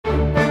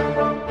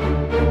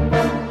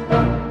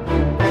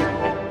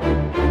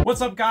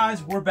What's up,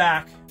 guys? We're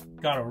back.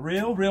 Got a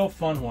real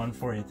fun one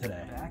for you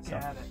today. Back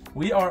at it.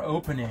 We are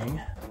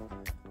opening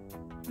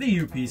the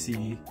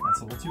UPC. That's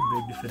a little too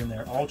big to fit in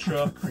there.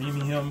 Ultra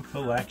Premium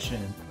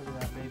Collection. Look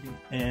at that, baby.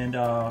 And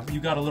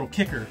you got a little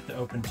kicker to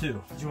open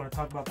too. Did you want to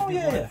talk about the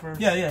giveaway first?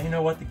 Yeah. You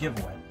know what? The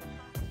giveaway.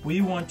 We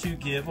want to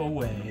give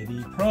away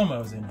the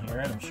promos in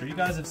here, and I'm sure you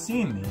guys have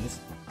seen these.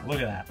 Look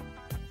at that.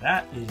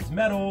 That is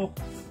metal.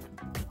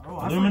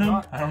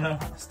 Aluminum, I don't know,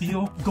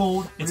 steel,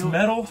 gold. It's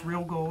metal. It's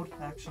real gold,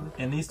 actually.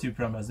 And these two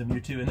promos, the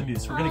Mewtwo and the Mew.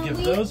 So we're gonna give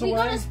those away. We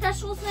got a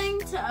special thing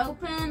to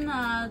open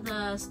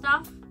the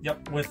stuff.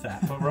 Yep, with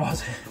that. But we're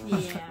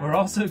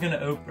also gonna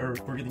open, or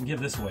we're gonna give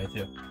this away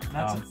too.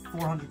 That's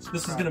 400.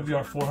 This is gonna be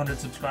our 400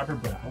 subscriber,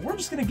 but we're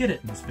just gonna get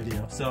it in this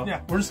video. So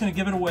yeah, we're just gonna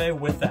give it away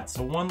with that.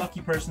 So one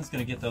lucky person's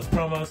gonna get those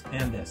promos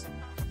and this.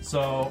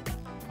 So.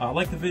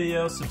 Like the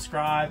video,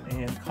 subscribe,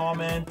 and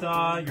comment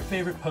your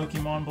favorite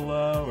Pokemon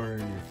below, or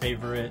your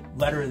favorite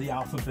letter of the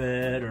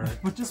alphabet, or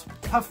just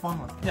have fun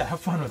with it. Yeah,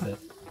 have fun with it.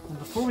 And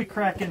before we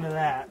crack into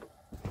that,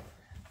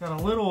 got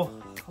a little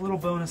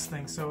bonus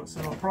thing. So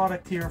a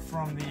product here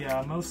from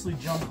the Mostly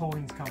Junk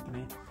Holdings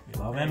Company. We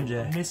love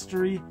MJ.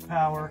 Mystery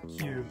Power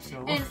Cube.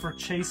 So look for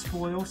Chase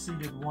Foil,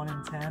 seeded 1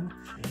 in 10.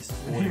 Chase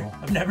Foil.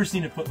 I've never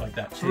seen it put like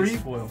that.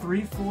 Chase Foil.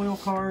 3 foil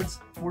cards,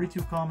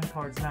 42 common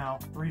cards now.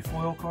 3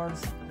 foil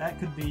cards. That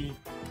could be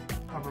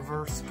a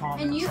reverse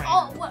common.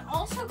 And what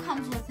also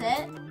comes with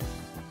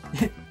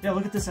it? Yeah,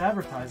 look at this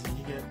advertising.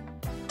 You get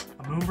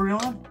a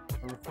Moonbreon,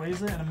 a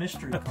Rayquaza, and a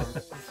mystery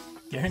card.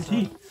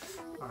 Guaranteed.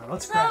 Alright,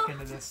 let's crack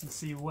into this and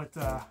see what.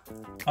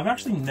 I've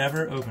actually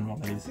never opened one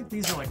of these. I think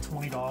these are like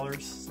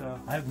 $20. So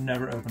I have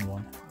never opened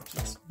one.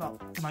 It's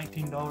about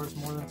 $19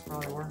 more than it's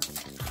probably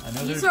worth. I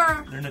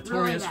know they're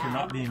notorious for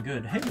not being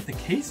good. Hey, but the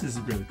case is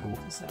really cool.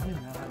 I don't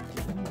even know how to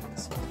get into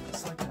this.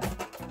 Just like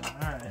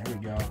that. Alright, there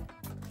we go.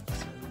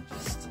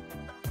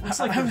 Looks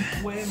like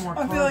there's way more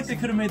cards. I feel like they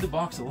could have made the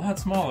box a lot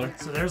smaller.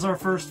 So there's our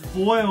first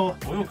foil.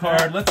 Foil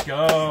card, let's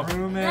go.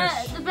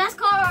 Shroomish. The best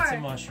card. It's a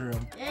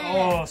mushroom. Yeah.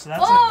 Oh, so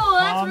that's a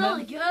common. That's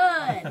really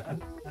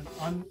good.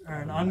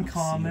 an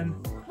uncommon.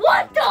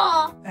 What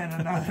the?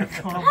 And another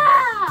common.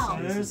 Wow.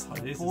 So there's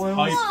this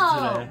foils.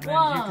 Today. And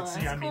then you can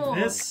see, I mean,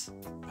 this.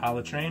 Pile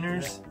of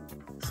trainers.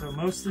 Yeah. So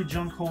Mostly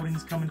Junk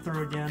Holdings coming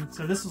through again.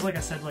 So this was, like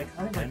I said, like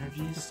I think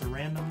energies, just a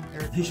random.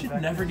 They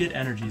should never get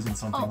energies in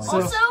something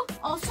like this.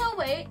 Also,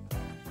 wait.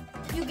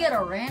 You get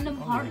a random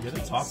hard You get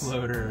a top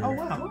loader. Oh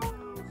wow.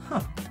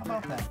 Huh, how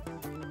about that?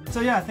 So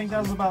yeah, I think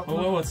that was about.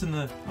 Oh, what's in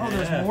the? Oh,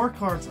 there's more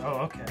cards.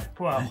 Oh, okay.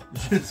 Wow.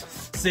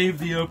 Save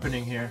the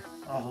opening here.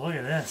 Oh, look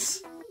at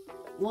this.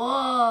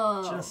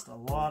 Whoa. Just a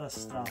lot of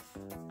stuff.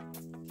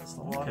 Just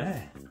a lot.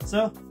 Okay.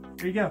 So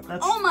there you go.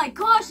 That's. Oh my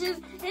gosh!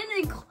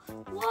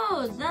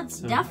 Whoa, that's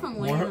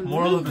definitely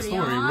moral of the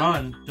story: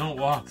 run, don't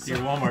walk to your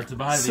Walmart to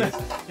buy these.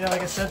 Yeah,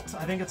 like I said,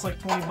 I think it's like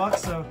 $20.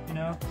 So you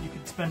know, you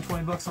could spend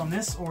 $20 on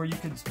this, or you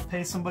could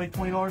pay somebody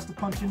 $20 to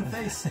punch you in the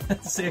face.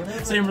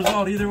 same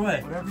result either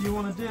way. Whatever you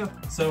want to do.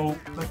 So,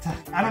 but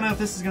I don't know if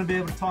this is going to be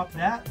able to top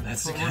that.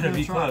 That's going to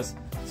be close.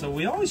 So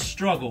we always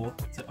struggle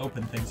to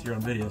open things here on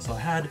video. So I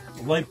had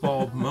a light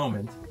bulb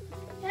moment.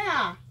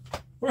 Yeah.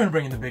 We're going to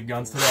bring in the big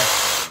guns today.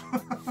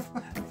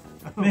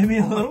 Maybe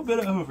a little bit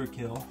of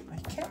overkill.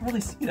 You can't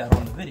really see that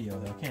on the video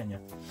though, can you?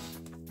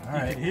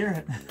 Alright. You can hear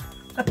it.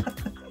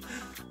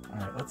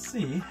 Alright, let's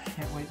see.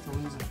 Can't wait to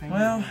lose a finger.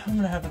 Well, I'm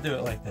going to have to do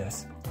it like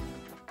this.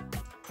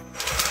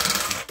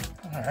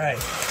 Alright.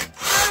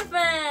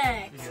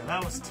 Perfect! Yeah,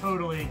 that was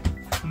totally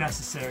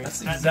necessary.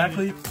 That's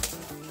exactly...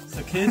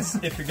 So kids,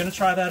 if you're going to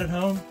try that at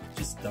home,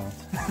 just don't.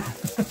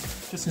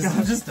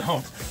 just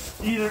don't.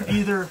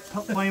 Either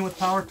playing with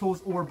power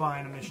tools or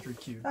buying a mystery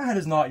cube. That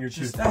is not your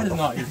That is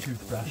not your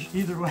toothbrush.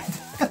 Either way.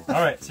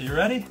 All right, so you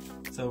ready?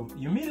 So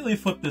you immediately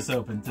flip this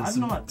open to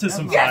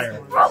some yes,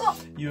 fire.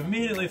 You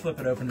immediately flip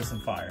it open to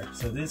some fire.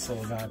 So this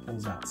little guy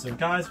pulls out. So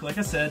guys, like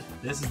I said,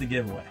 this is the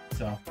giveaway.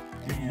 So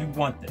you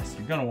want this.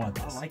 You're gonna want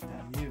this. I like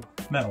that view.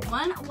 Metal.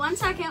 One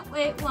second.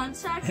 Wait, 1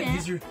 second.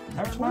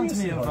 That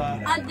reminds me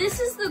of. This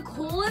is the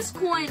coolest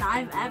coin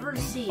I've ever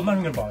seen. I'm not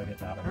even gonna bother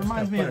getting out of it. It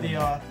reminds me of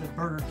the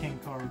Burger King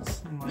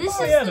cards.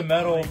 The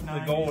metal,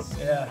 the gold.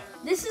 Yeah.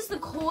 This is the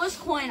coolest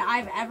coin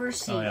I've ever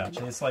seen. Oh yeah,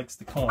 Chase likes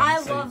the coin. I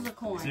love the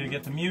coin. So you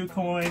get the Mew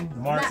coin, the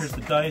markers,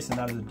 the dice, and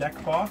that is a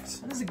deck box.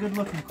 That is a good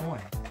looking coin.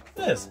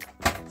 It is.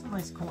 It's a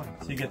nice coin.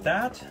 So you get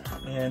that,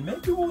 and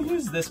maybe we'll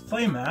use this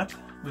playmat.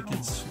 We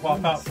could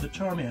swap out the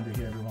Charmander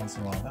here every once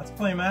in a while. That's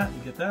playmat.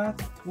 You get that.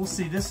 We'll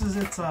see. This is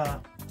its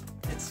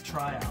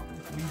tryout.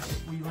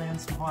 If we land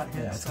some hot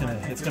hits,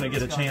 it's gonna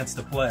get a chance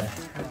to play.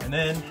 And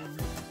then.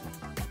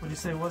 What did you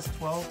say it was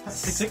 12?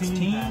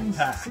 16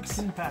 packs.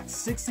 16 packs.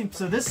 16.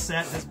 So this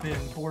set has been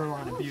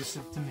borderline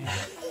abusive to me.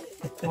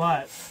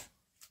 But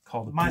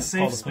my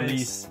safe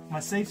space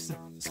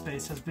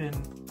has been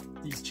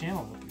these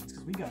channel openings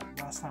because we got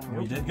last time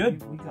we did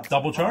good. We got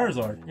double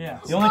Charizard. Yeah.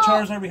 The only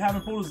Charizard we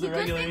haven't pulled is the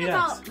regular EX. The good thing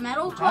about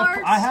metal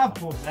cards. I have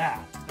pulled that.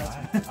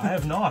 I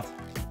have not.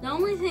 The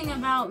only thing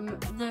about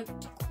the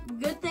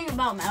good thing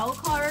about metal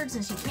cards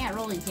is you can't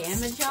really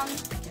damage them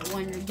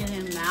when you're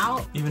getting them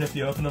out. Even if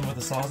you open them with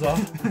a sawzall?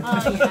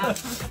 Oh,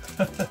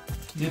 yeah.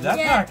 Dude, that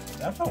pack,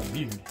 that felt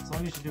weird. As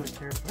long as you do it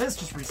carefully. It's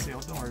just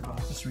resealed, don't worry about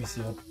it. Just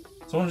resealed.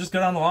 So we'll just go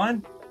down the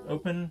line,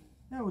 open,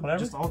 yeah, we'll whatever.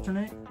 Just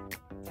alternate.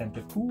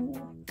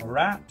 Tentacool,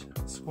 Rat,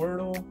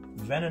 Squirtle,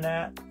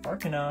 Venonat,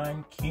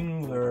 Arcanine,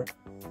 Kingler,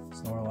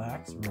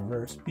 Snorlax,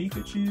 Reverse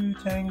Pikachu,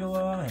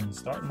 Tangela, and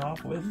starting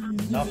off with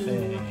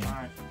nothing.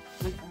 Alright.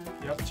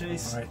 Yep,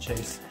 Chase. Alright,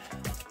 Chase.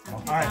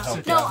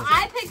 Alright, No,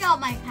 I pick out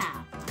my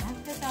path. I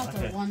pick out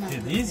the one that's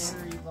these.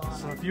 very bottom.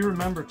 So if you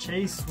remember,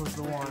 Chase was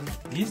the one.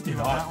 These do You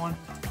know not. that one?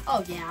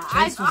 Oh, yeah.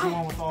 Chase was the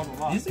one with all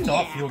the luck. These do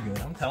not feel good,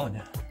 I'm telling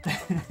you.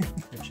 Here,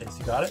 Chase,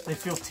 you got it? They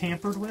feel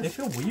tampered with? They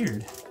feel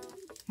weird.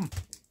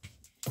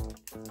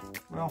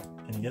 Well,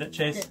 can you get it,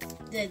 Chase?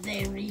 Did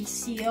they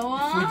reseal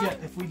them?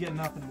 If we get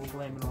nothing, we'll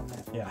blame it on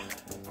that. Yeah.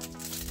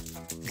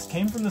 This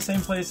came from the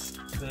same place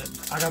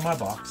that I got my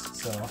box,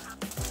 so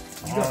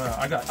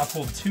I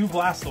pulled 2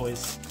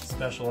 Blastoise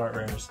special art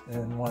rares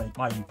and one of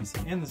my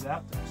UPC. And the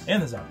Zapdos.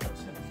 And the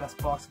Zapdos. Yeah, the best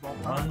box of all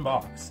time. One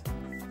box.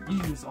 You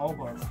used all of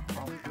our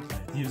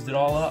Used it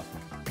all up.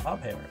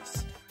 Up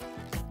Harris.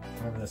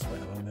 Remember this way,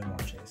 a little bit more,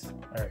 Chase.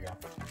 There we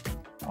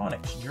go.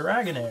 Onyx,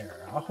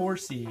 Dragonair, a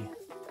Horsey.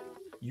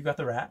 You got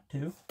the Rat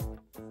too.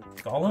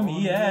 Golem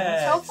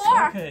EX. So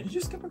far. Okay, did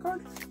you skip a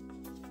card?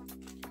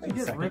 You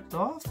get ripped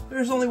off?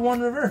 There's only one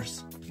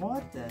reverse.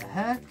 What the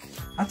heck?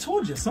 I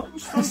told you,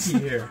 something's funky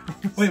here.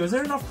 Wait, was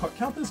there enough?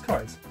 Count those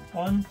cards.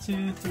 1,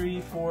 2,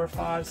 3, 4,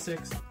 5,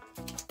 6,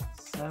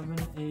 7,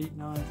 8,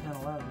 9, 10,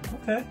 11.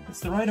 Okay, it's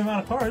the right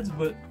amount of cards,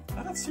 but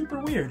that's super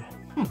weird.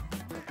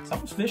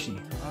 Something's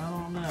fishy. I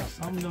don't know.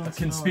 Something don't A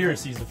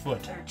conspiracy's afoot.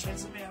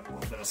 Chase may have a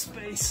little bit of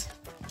space.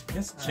 I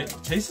guess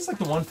Chase is like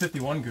the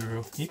 151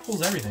 guru. He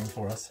pulls everything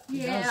for us.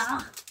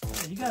 Yeah.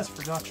 Hey, you guys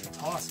forgot your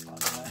toss, by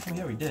the way. Oh,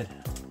 yeah, we did.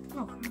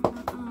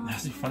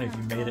 That'd be funny if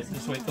you made it.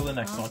 Just wait till the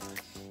next one.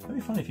 That'd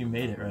be funny if you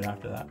made it right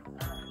after that.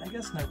 Alright, I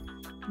guess no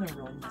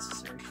really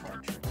necessary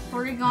card trick.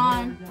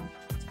 Porygon.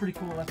 It's pretty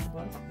cool,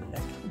 Electabuzz.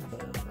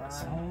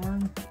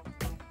 Rhyhorn.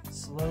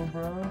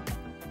 Slowbro.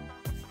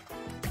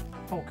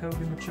 Hulk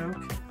Hogan the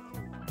choke.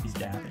 He's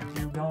dabbing.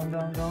 You gong.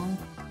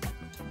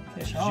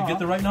 Okay, did you get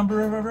the right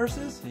number of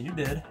reverses? Yeah, you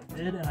did. I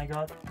did, and I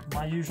got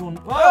my usual.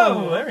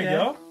 Oh, there we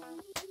go.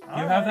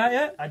 You have that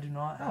yet? I do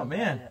not have Oh,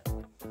 man. that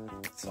yet.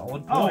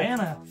 Solid pull. Oh,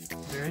 and a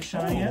very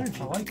shiny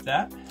energy. I like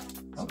that.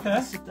 So Okay.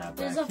 let's sit that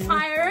There's back a here.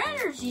 fire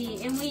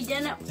energy, and we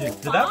didn't pull Dude,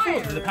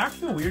 fire. did the pack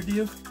feel weird to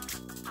you? It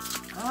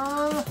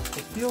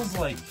feels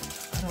like,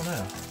 I don't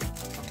know.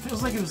 It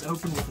feels like it was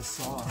opened with a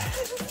saw.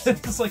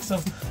 It's just like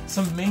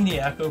some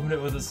maniac opened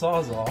it with a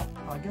sawzall.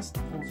 Oh, I guess the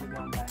pools are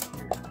going back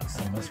here.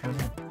 Almost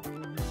went in.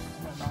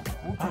 Not the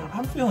whole thing.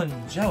 I'm feeling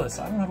jealous.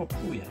 I don't have a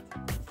pool yet.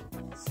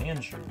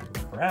 Sandshrew,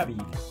 Krabby.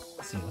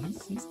 See,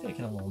 he's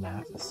taking a little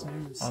nap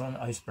Snooze. on an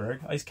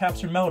iceberg. Ice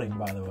caps are melting,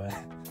 by the way.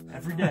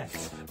 Every day.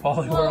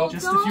 Polyworld,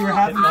 Just if you were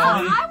happy,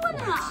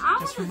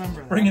 just wanna,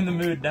 remember that. bringing the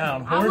mood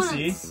down.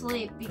 Horsey,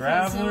 sleep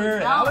because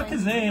Graveler,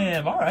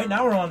 Alakazam. All right,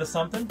 now we're on to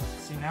something.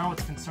 See, now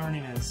what's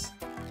concerning is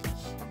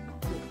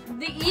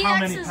the how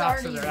EX many is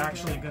packs already are there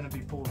actually going to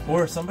be pulled.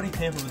 Or somebody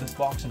tampered with this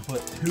box and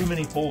put too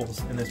many pulls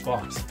in this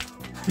box.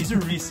 These are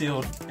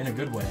resealed in a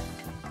good way.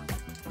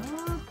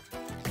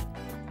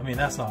 I mean,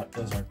 those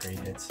aren't great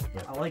hits.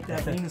 But I like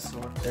that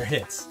Venusaur. They're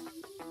hits.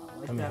 I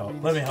like Let me that help.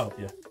 Venusaur. Let me help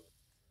you.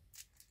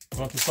 You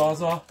want the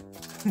Sawzall?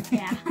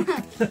 Yeah.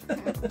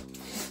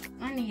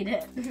 I need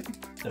it.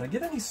 Did I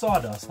get any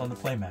sawdust on the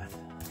playmat?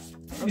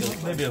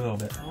 Maybe a little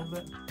bit. A little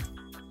bit.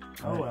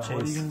 Oh All right, well, what are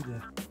Chase. you gonna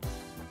do?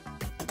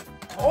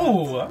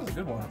 Oh, that was a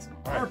good one. All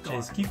right, Mark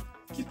Chase, on.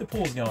 keep the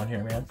pulls going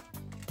here, man.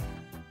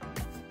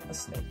 A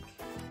snake.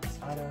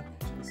 Psyduck.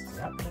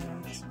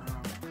 Zapdos.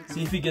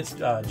 See if he gets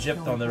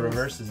gypped on the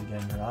reverses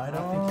again. I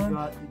don't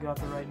think you got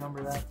the right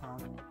number that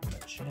time.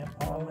 Champ.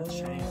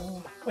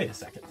 Wait a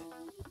second.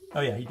 Oh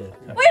yeah, he did.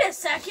 Okay. Wait a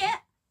second.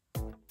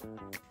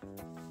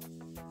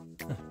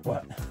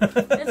 What?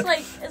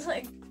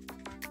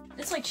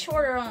 It's like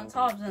shorter on the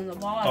top than the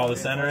bottom. Oh, the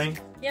centering?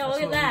 Yeah,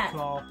 look at that.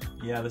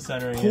 Yeah, the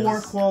centering Poor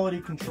is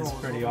quality control. is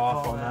pretty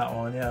off on that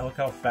one. Yeah, look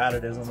how fat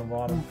it is on the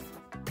bottom.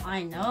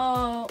 I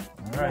know. All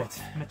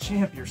right.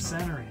 Machamp, you're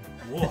centering.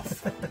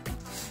 Woof.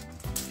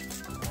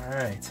 All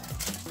right.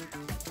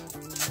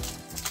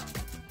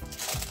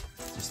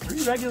 Just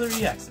 3 regular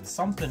EXs.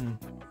 Something's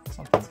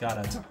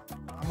gotta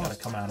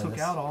come out of this. Took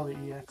out all the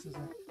EXs.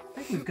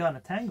 I think we've gotten a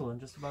Tangle in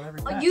just about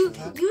every pack. You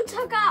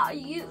took out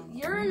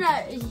you're in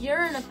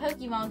a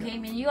Pokemon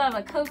game and you have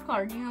a code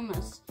card. You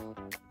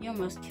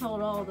almost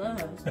killed all those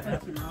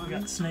Pokemon. We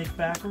got Snake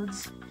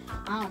backwards.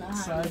 I don't know how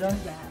Side to do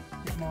up.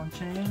 that.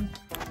 Hitmonchan.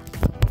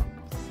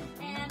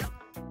 And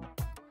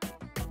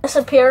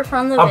disappear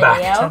from the I'm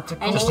video. back.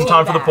 And Just you in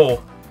time get for the back.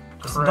 poll.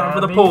 Just in time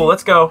for the Krabby. poll.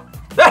 Let's go.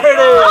 There it is!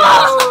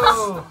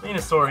 Oh!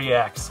 Venusaur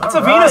EX. It's All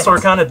a right. Venusaur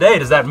kind of day.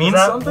 Does that mean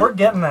something? We're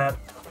getting that.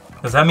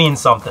 Does that mean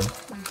something?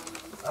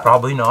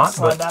 Probably not,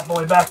 Slide but that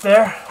boy back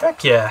there.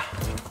 heck yeah.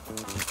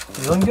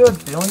 Feeling good,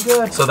 feeling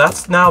good. So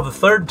that's now the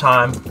 3rd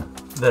time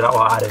that, well,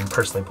 I didn't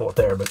personally pull it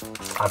there, but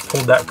I've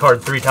pulled that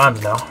card 3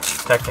 times now,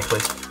 technically.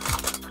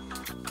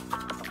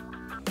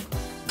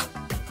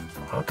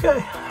 Okay.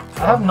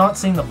 I have not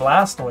seen the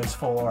Blastoise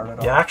full art at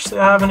all. Yeah, actually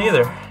I haven't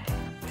either.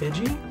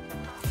 Pidgey,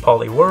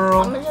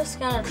 Poliwhirl, I'm just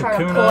gonna try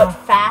Kakuna, to pull it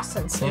fast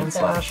and see if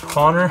Sandslash,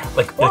 Haunter,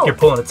 like you're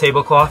pulling a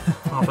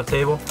tablecloth off a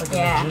table. it-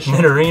 Yeah.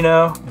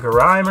 Nidorino,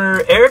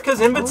 Grimer, Erica's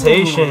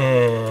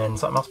Invitation.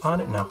 Something else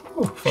behind it? No.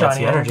 Ooh,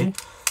 fancy Shiny energy.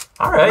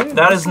 All right, Dude,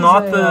 that this is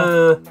not is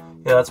the.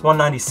 Yeah, that's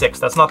 196.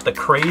 That's not the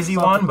crazy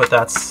one, but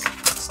that's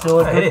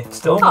Still a good, hey,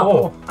 still Oh,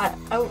 cool. I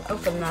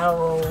opened that a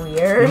little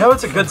weird. You know,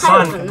 it's a good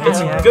sign. It's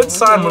a good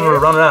sign when we're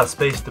running out of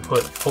space to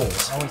put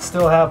pulls. And we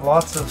still have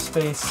lots of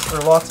space, or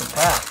lots of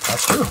packs.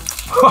 That's true.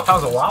 That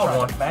was a wild Try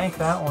one. to bank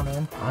that one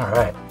in. All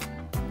right.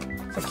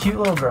 It's a cute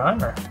little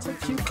Grimer. It's a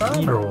cute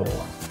Grimer.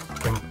 Roll.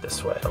 Bring it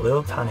this way. A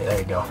little tiny. There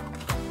you go.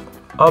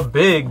 A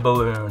big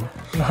balloon.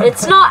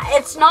 It's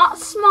not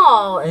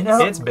small. You know,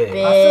 It's big. I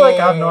feel like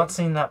I've not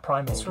seen that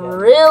primate It's yet.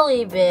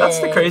 really big. That's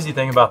the crazy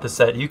thing about this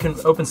set. You can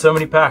open so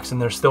many packs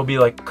and there still be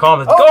like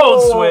common Oh!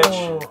 gold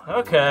switch.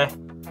 Okay.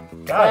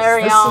 Guys,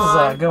 Carry this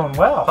on. is going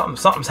well.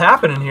 Something's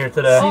happening here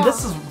today. See,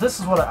 this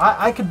is what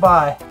I could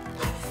buy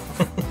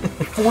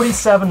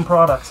 47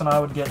 products and I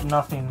would get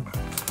nothing.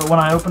 But when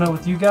I open it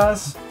with you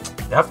guys,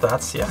 Yep,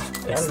 that's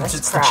It's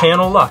that's the crap.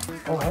 channel luck.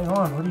 oh hang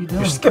on, what are you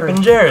doing? You're skipping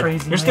crazy, Jared.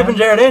 Crazy You're man? skipping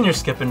Jared and you're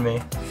skipping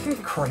me.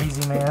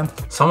 Crazy man.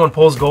 Someone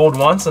pulls gold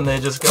once and they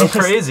just go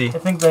crazy. I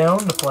think they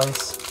own the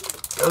place.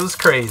 Goes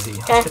crazy.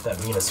 Okay. Let's get that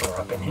Venusaur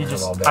up in here You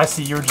just, a little bit. I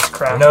see you're just You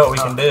cracking. know what we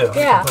can do? We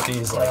Yeah. can put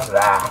these like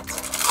that.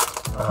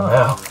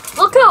 Oh,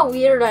 no. Look how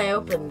weird I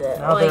opened it.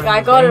 Now Like they're I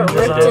in got it danger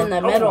ripped zone. in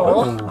the middle.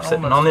 Ooh,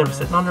 sitting on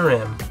the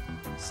rim.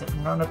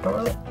 Sitting on the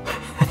toilet.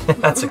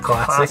 That's a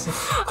classic.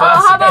 Oh,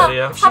 Classic how about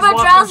video. how about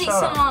watching Drowsy Shut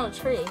sitting Up. on a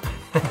tree?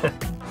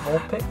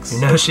 Vulpix.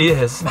 You know she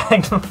is.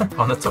 Magnemite.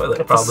 On the toilet,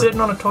 If the probably. sitting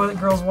on a toilet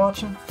girl's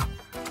watching.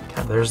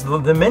 God, there's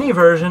the mini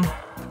version.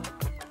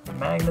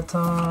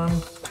 Magneton.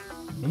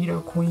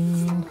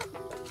 Nidoqueen.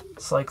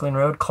 Cycling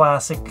Road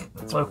Classic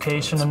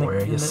location in the, where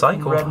you in the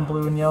cycle. red and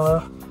blue and yellow.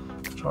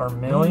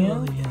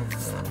 Charmeleon.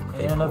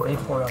 And a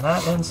Vaporeon on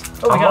that ends.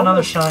 Oh, we I'm got another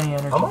almost- shiny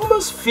energy. I'm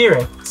almost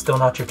fearing. Still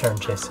not your turn,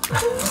 Chase.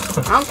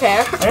 I don't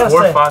care. I gotta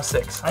 4, say, 5,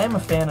 6. I am a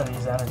fan of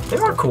these energies. They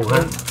are cool.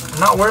 They're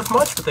not worth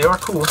much, but they are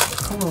cool.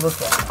 Cool to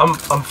look at.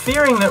 I'm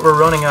fearing that we're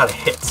running out of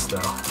hits though.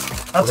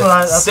 That's what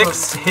I. That's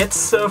 6 hits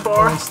so what, when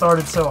far. we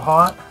started so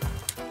hot.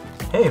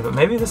 Hey, but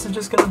maybe this is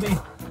just gonna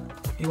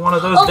be one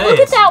of those Oh, days. look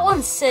at that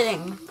one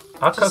sitting.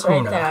 just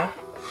right Kakuna, there.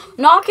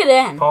 Knock it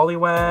in.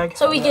 Poliwag,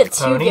 So we get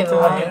 2 Ponyta,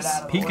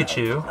 giveaways.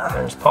 Pikachu.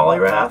 There's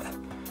Poliwrath,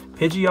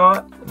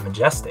 Pidgeot,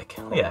 Majestic.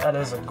 Look at That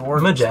that. is a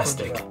gorgeous.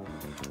 Majestic.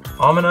 Pidgeot.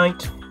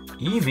 Ammonite,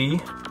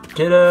 Eevee,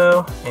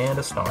 Ditto, and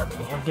a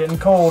Snarmy. We're getting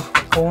cold.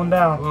 We're cooling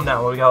down. Well,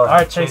 now what we got left? All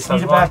right, Chase, has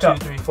speed it 1, back 2, up.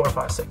 3, 4,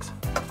 5, 6.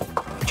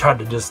 I tried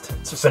to just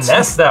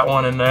finesse that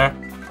one in there.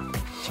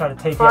 Try to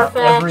take out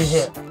Farfetch. every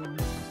hit.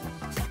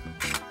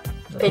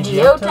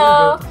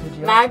 Pidgeotto,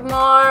 Pidgeotto?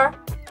 Magmar,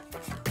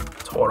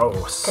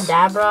 Tauros.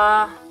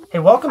 Kadabra. Hey,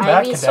 welcome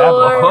back, Ivysaur.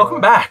 Kadabra.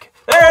 Welcome back.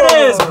 There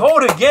it is.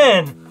 Gold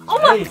again. Oh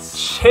my!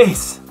 Chase.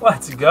 Chase,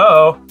 let's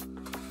go.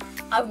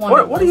 I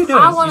wanted What are you those- doing?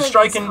 I You wanted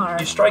striking? these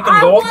cards. You striking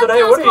I gold want today?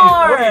 those What are you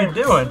cards.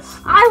 doing?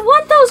 I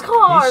want those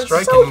cards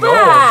striking so gold.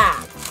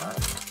 bad.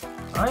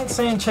 I ain't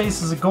saying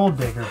Chase is a gold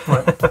digger,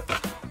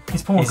 but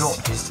he's pulling gold.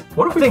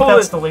 What if I we think pull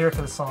that's it? the lyric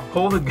of the song.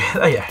 Pull the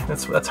yeah,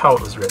 that's how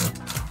it was written.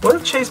 What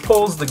if Chase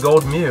pulls the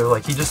gold Mew?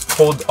 Like he just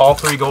pulled all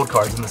 3 gold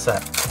cards in the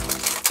set.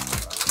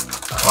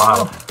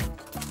 Wild,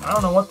 I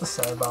don't know what to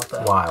say about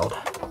that. wild.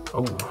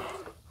 Oh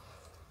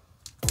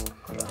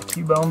We got a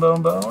Cubone,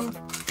 Bone,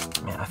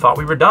 man, I thought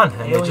we were done,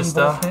 and Alien they just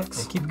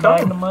Vulpix, they keep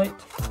coming. Magnemite,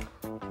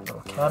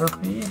 little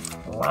Caterpie,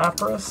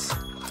 Lapras.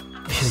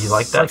 You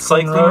like that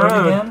cycling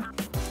road? again?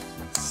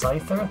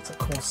 Scyther, it's a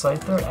cool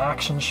Scyther.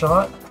 Action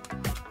Shot,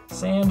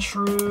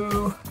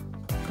 Sandshrew,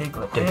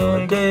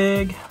 Diglett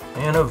Dig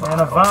and a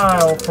and a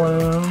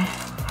Vileplume.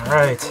 All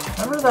right.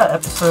 Remember that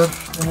episode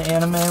in the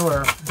anime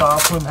where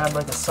Vileplume had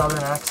like a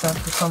southern accent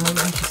for some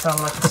reason? She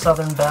sounded like a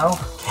southern belle.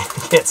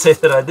 Can't say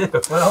that I do.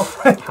 Well,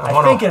 I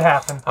think it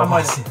happened. I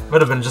might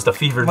Might have been just a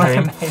fever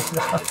dream. have made it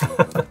up.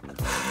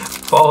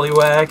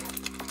 Poliwag,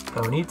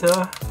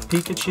 Ponyta,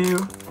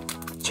 Pikachu.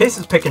 Chase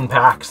is picking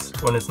packs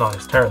when it's not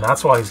his turn.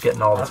 That's why he's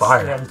getting all the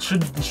fire. Yeah,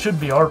 it should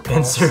be our pulls.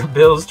 Insert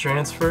Bills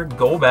transfer,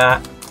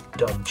 Golbat,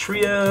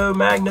 Dugtrio,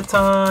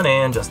 Magneton,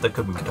 and just the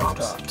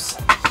Kabutops.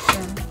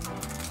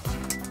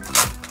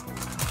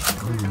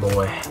 Ooh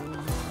boy.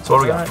 So what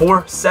do we got?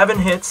 4, 7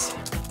 hits,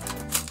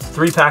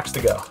 3 packs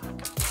to go.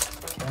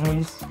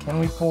 Can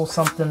we pull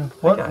something?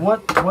 What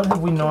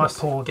have we not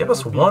pulled? Give that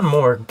us would be- one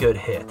more good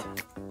hit.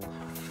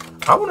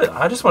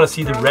 I just want to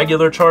see the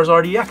regular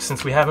Charizard EX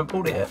since we haven't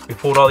pulled it yet. We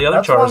pulled all the other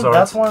Charizards.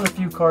 That's one of the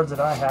few cards that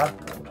I have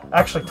pulled.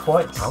 Actually,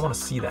 twice. I want to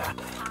see that.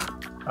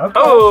 Okay.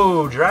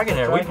 Oh,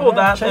 Dragonair. We pulled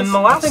that Chase, in the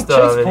last I think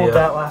Chase video. pulled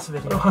that last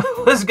video.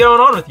 What is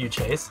going on with you,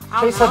 Chase?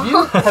 Chase, have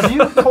you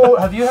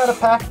had a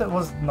pack that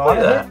was not a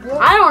hit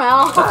yet? I don't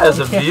know. That is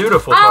a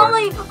beautiful card.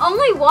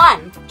 Only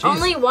one. Jeez,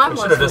 Only one we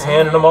was should have just there.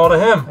 handed them all to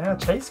him. Yeah,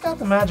 Chase got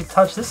the magic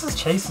touch. This is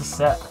Chase's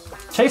set.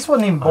 Chase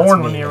wasn't even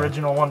born when the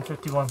original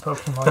 151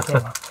 Pokemon came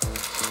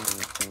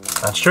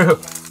out. That's true.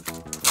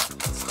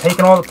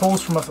 Taking all the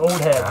pulls from us old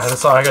heads.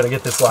 That's all. I gotta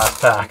get this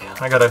last pack.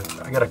 I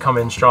gotta come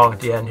in strong at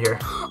the end here.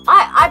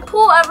 I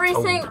pull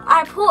everything.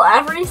 I pull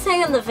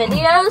everything in the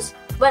videos,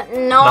 but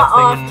not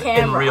Nothing off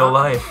camera. in real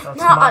life. That's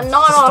not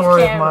off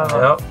story camera. of my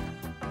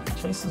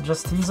life. Chase is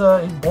just, he's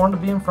born to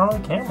be in front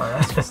of the camera.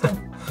 That's just it.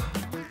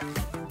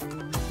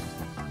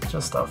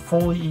 Just a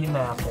fully eaten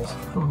apples.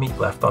 Little meat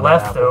left on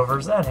that apple.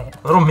 Leftovers, that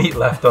ain't. Little meat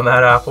left on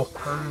that apple.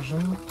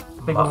 Persian,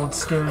 big old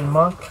scary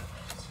muck.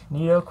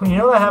 Nido Queen. You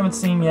know what I haven't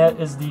seen yet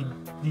is the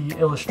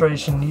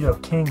illustration Nido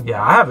King.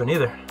 Yeah, I haven't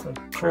either.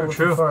 Like,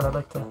 True. Card. I'd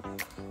like to.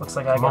 Looks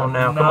like I Come got on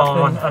now, nothing.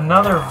 come on.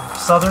 Another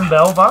Southern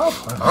Belle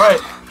vibe. All right,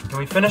 can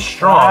we finish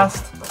strong?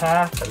 Last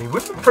pack. I mean,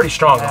 we've been pretty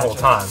strong the whole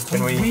time.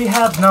 Can we? We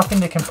have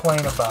nothing to complain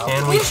about.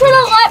 Can we You should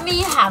have let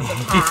me have the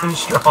pack. even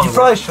strong? You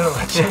probably should have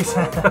let Chase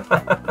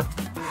have.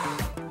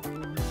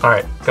 All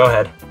right, go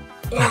ahead.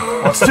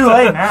 Well, it's too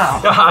late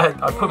now. I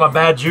put my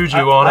bad juju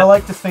on it. I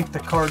like to think the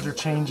cards are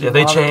changing. Yeah,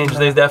 they changed.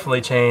 They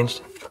definitely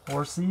changed.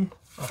 Horsey.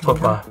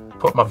 Put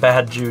my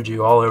bad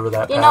juju all over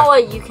that. You pack. know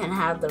what? You can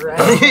have the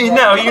rest. you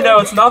know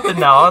it's nothing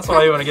now. That's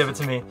why you want to give it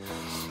to me.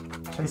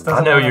 Chase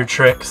I know your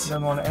tricks.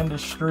 Doesn't want to end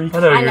his streak. I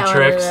know I your know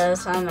tricks. what it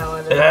is. I know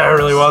what it is. Yeah, it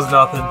really was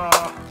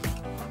nothing.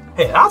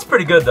 Hey, that's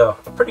pretty good though.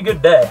 A pretty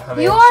good day. I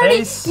mean, You already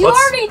Chase,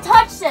 already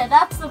touched it.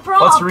 That's the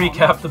problem. let's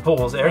recap the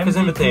pulls. Erica's MVP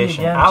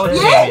Invitation, again, Alex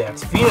Chase.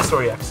 EX,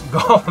 Venusaur EX,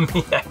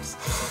 Golem EX.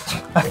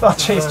 I thought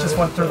Chase just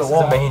went through the This is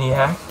wall. a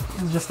maniac.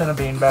 He's just in a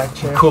beanbag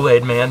chair.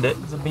 Kool-Aid Mandit.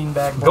 He's a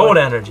beanbag boy. Gold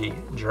Energy,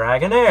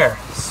 Dragonair,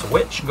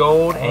 Switch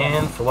Gold,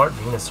 and Full Art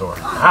Venusaur.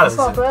 That is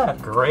not a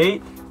bad.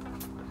 great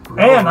And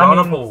run I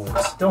of mean,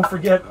 pulls. don't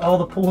forget all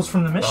the pulls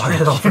from the mystery.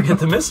 Don't forget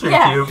the Mystery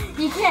Yeah, Cube.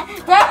 you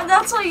can't.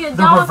 That's what you The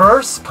don't.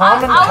 reverse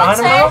common I would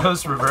say- Dynamo.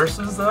 Those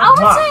reverses though.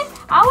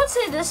 I would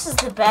say this is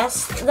the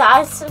best.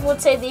 I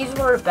would say these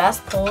were the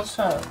best pulls.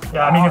 So.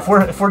 Yeah, I mean, if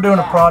we're doing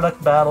a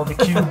product battle, the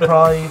cube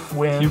probably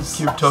wins.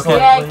 Cube took it.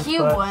 slightly, Yeah,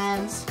 Cube but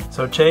wins.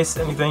 So Chase,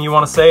 anything you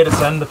want to say to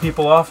send the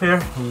people off here?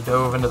 He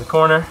dove into the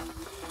corner.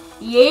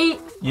 Yeet.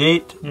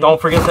 Yeet.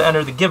 Don't forget to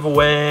enter the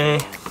giveaway.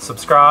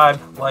 Subscribe,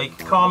 like,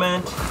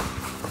 comment.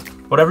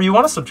 Whatever you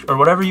want to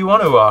whatever you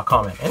want to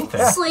comment. Anything.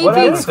 Yeah, Sleeping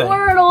whatever.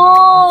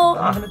 Squirtle.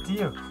 I'm giving it to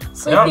you.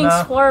 Sleeping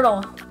Yeah.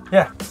 Squirtle.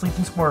 Yeah,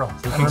 Sleeping Squirrel.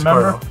 Sleeping And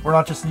remember, Squirrel. we're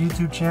not just a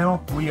YouTube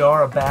channel, we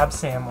are a Babs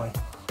family.